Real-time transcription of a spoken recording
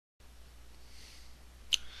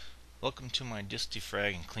Welcome to my disk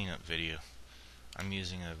defrag and cleanup video. I'm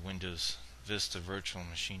using a Windows Vista virtual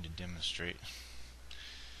machine to demonstrate.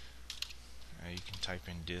 You can type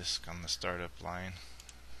in disk on the startup line.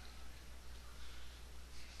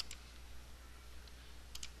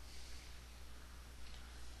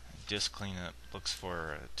 Disk cleanup looks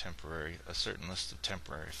for a certain list of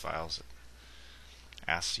temporary files. It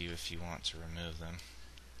asks you if you want to remove them.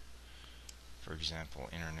 For example,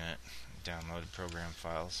 internet, downloaded program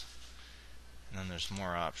files. And then there's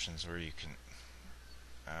more options where you can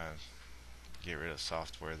get rid of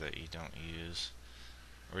software that you don't use,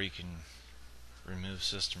 or you can remove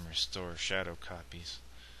system restore shadow copies.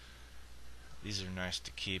 These are nice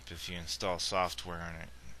to keep if you install software on it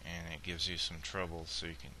and it gives you some trouble, so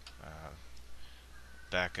you can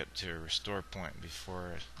back up to a restore point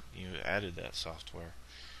before you added that software.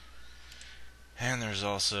 And there's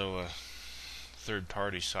also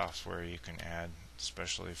third-party software you can add,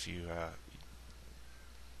 especially if you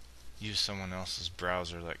use someone else's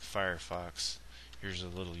browser like Firefox. Here's a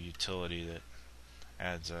little utility that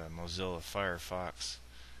adds Mozilla Firefox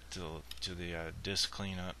to the disk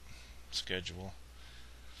cleanup schedule,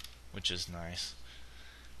 which is nice.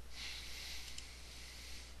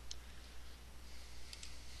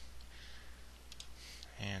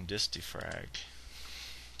 And disk defrag.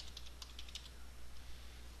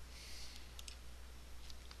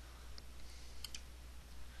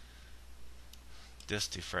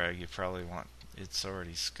 Disk defrag, you probably want, it's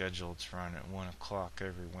already scheduled to run at 1 o'clock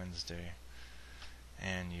every Wednesday,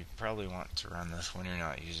 and you probably want to run this when you're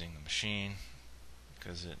not using the machine,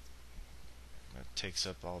 because it takes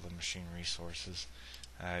up all the machine resources.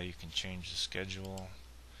 You can change the schedule,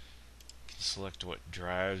 you can select what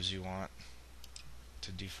drives you want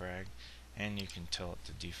to defrag, and you can tell it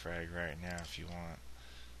to defrag right now if you want.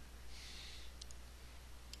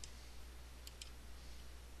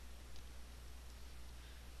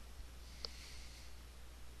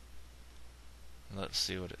 Let's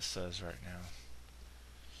see what it says right now.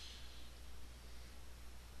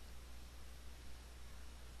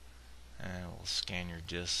 And we'll scan your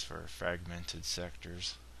disks for fragmented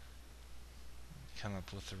sectors. Come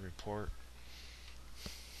up with a report.